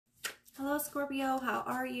Hello Scorpio, how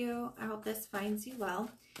are you? I hope this finds you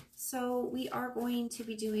well. So we are going to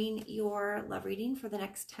be doing your love reading for the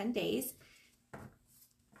next 10 days.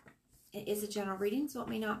 It is a general reading, so it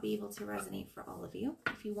may not be able to resonate for all of you.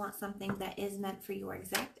 If you want something that is meant for your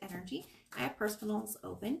exact energy, I have personals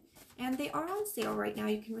open, and they are on sale right now.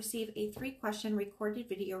 You can receive a 3-question recorded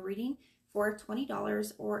video reading for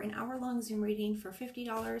 $20 or an hour-long Zoom reading for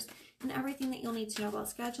 $50, and everything that you'll need to know about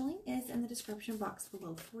scheduling is in the description box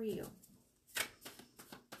below for you.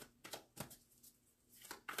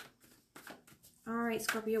 All right,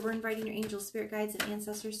 Scorpio, we're inviting your angels, spirit guides, and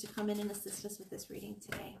ancestors to come in and assist us with this reading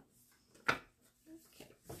today.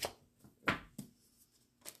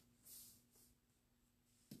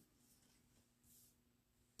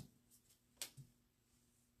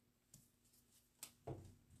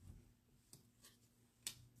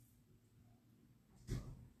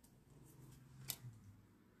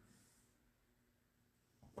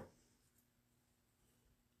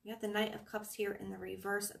 We have the Knight of Cups here in the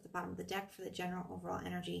reverse at the bottom of the deck for the general overall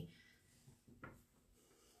energy.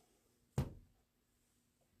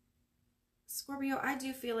 Scorpio, I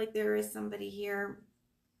do feel like there is somebody here.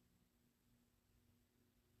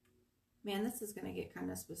 Man, this is going to get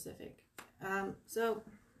kind of specific. So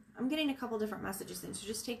I'm getting a couple different messages in. So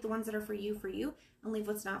just take the ones that are for you, and leave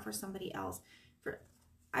what's not for somebody else.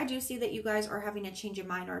 I do see that you guys are having a change of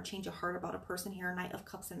mind or a change of heart about a person here. Knight of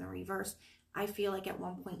Cups in the reverse. I feel like at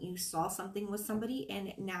one point you saw something with somebody,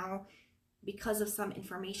 and now because of some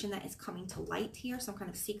information that is coming to light here, some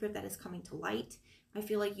kind of secret that is coming to light, I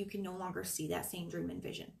feel like you can no longer see that same dream and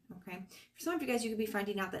vision, okay? For some of you guys, you could be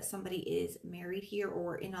finding out that somebody is married here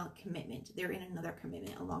or in a commitment. They're in another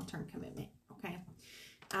commitment, a long-term commitment, okay?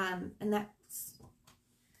 And that's,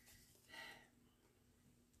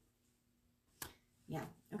 yeah.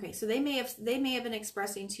 Okay, so they may have been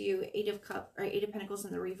expressing to you Eight of Pentacles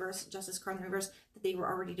in the reverse, Justice card in the reverse, that they were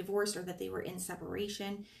already divorced or that they were in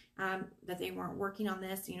separation, that they weren't working on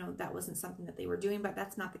this. You know, that wasn't something that they were doing, but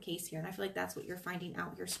that's not the case here. And I feel like that's what you're finding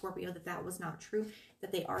out here, Scorpio, that was not true,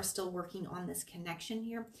 that they are still working on this connection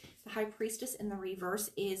here. The High Priestess in the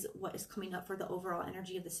reverse is what is coming up for the overall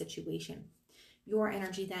energy of the situation. Your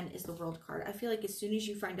energy then is the World card. I feel like as soon as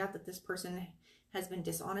you find out that this person has been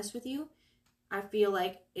dishonest with you, I feel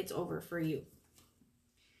like it's over for you.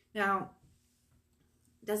 Now,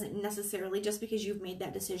 doesn't necessarily, just because you've made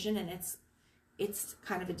that decision and it's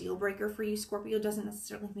kind of a deal breaker for you, Scorpio, doesn't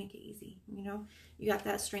necessarily make it easy. You know, you got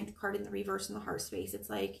that Strength card in the reverse in the heart space. It's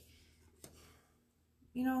like,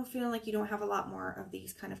 you know, feeling like you don't have a lot more of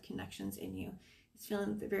these kind of connections in you. It's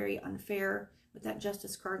feeling very unfair with that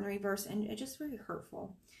Justice card in the reverse, and it's just very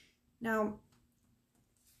hurtful. Now,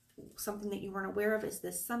 something that you weren't aware of is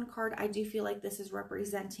this Sun card. I do feel like this is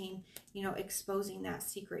representing, you know, exposing that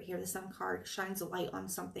secret here. The Sun card shines a light on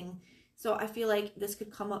something. So I feel like this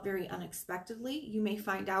could come up very unexpectedly. You may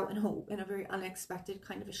find out in a very unexpected,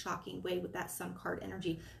 kind of a shocking way with that Sun card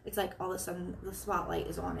energy. It's like all of a sudden the spotlight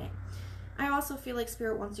is on it. I also feel like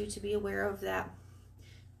Spirit wants you to be aware of that,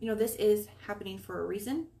 you know, this is happening for a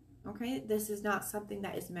reason. Okay, this is not something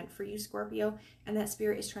that is meant for you, Scorpio, and that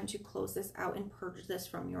Spirit is trying to close this out and purge this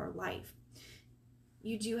from your life.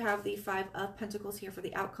 You do have the Five of Pentacles here for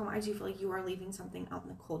the outcome. I do feel like you are leaving something out in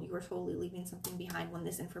the cold. You are totally leaving something behind when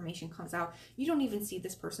this information comes out. You don't even see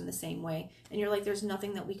this person the same way, and you're like, there's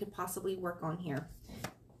nothing that we could possibly work on here.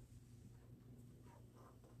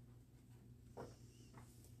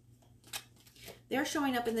 They're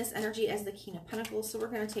showing up in this energy as the King of Pentacles, so we're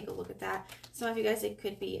going to take a look at that. Some of you guys, it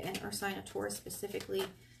could be an or sign of Taurus specifically.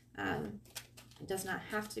 It does not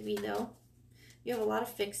have to be, though. You have a lot of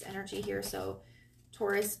fixed energy here, so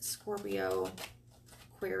Taurus, Scorpio,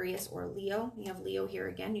 Aquarius, or Leo. You have Leo here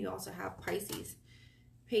again. You also have Pisces.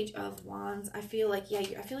 Page of Wands. I feel like, yeah,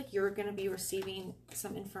 I feel like you're going to be receiving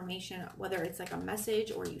some information, whether it's like a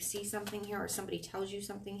message or you see something here or somebody tells you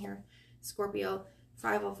something here, Scorpio.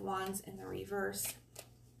 Five of Wands in the reverse.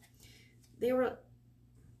 They were,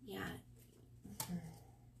 yeah.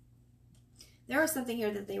 There was something here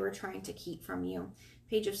that they were trying to keep from you.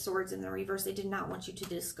 Page of Swords in the reverse. They did not want you to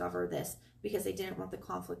discover this because they didn't want the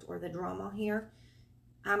conflict or the drama here.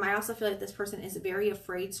 I also feel like this person is very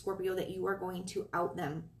afraid, Scorpio, that you are going to out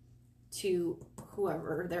them to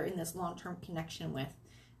whoever they're in this long-term connection with.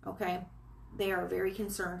 Okay? They are very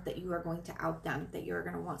concerned that you are going to out them, that you're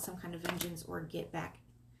going to want some kind of vengeance or get back.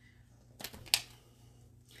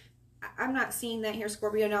 I'm not seeing that here,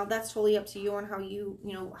 Scorpio. Now, that's totally up to you on how you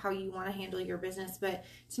want to handle your business. But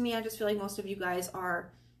to me, I just feel like most of you guys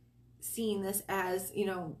are seeing this as, you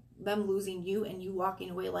know, them losing you and you walking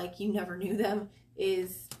away like you never knew them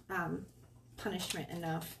is punishment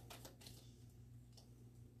enough.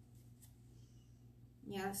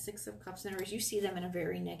 Yeah, Six of Cups in reverse. You see them in a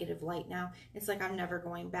very negative light now. It's like, I'm never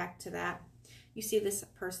going back to that. You see this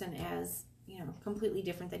person as, you know, completely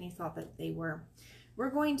different than you thought that they were. We're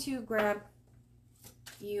going to grab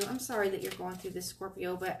you. I'm sorry that you're going through this,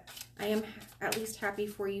 Scorpio, but I am at least happy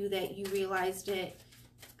for you that you realized it.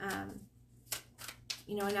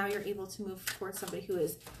 You know, and now you're able to move towards somebody who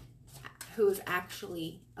is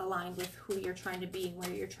actually aligned with who you're trying to be and where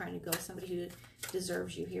you're trying to go, somebody who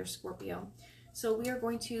deserves you here, Scorpio. So we are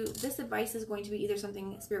going to, this advice is going to be either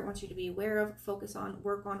something Spirit wants you to be aware of, focus on,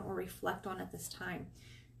 work on, or reflect on at this time.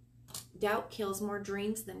 Doubt kills more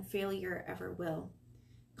dreams than failure ever will.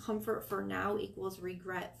 Comfort for now equals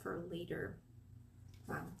regret for later.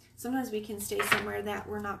 Wow. Sometimes we can stay somewhere that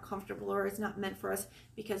we're not comfortable or it's not meant for us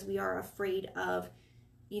because we are afraid of,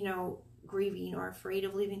 you know, grieving or afraid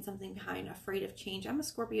of leaving something behind, afraid of change. I'm a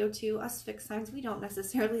Scorpio too. Us fixed signs, we don't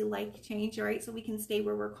necessarily like change, right? So we can stay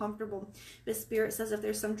where we're comfortable. But Spirit says if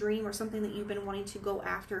there's some dream or something that you've been wanting to go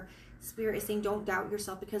after, Spirit is saying don't doubt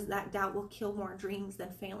yourself, because that doubt will kill more dreams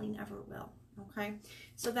than failing ever will. Okay,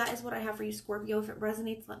 so that is what I have for you, Scorpio. If it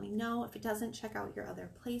resonates, let me know. If it doesn't, check out your other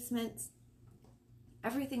placements.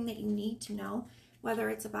 Everything that you need to know, whether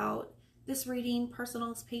it's about this reading,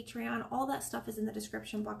 personals, Patreon, all that stuff is in the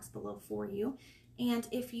description box below for you. And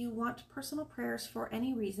if you want personal prayers for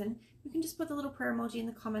any reason, you can just put the little prayer emoji in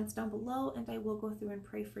the comments down below and I will go through and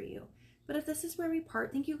pray for you. But if this is where we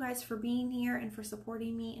part, thank you guys for being here and for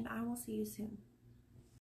supporting me, and I will see you soon.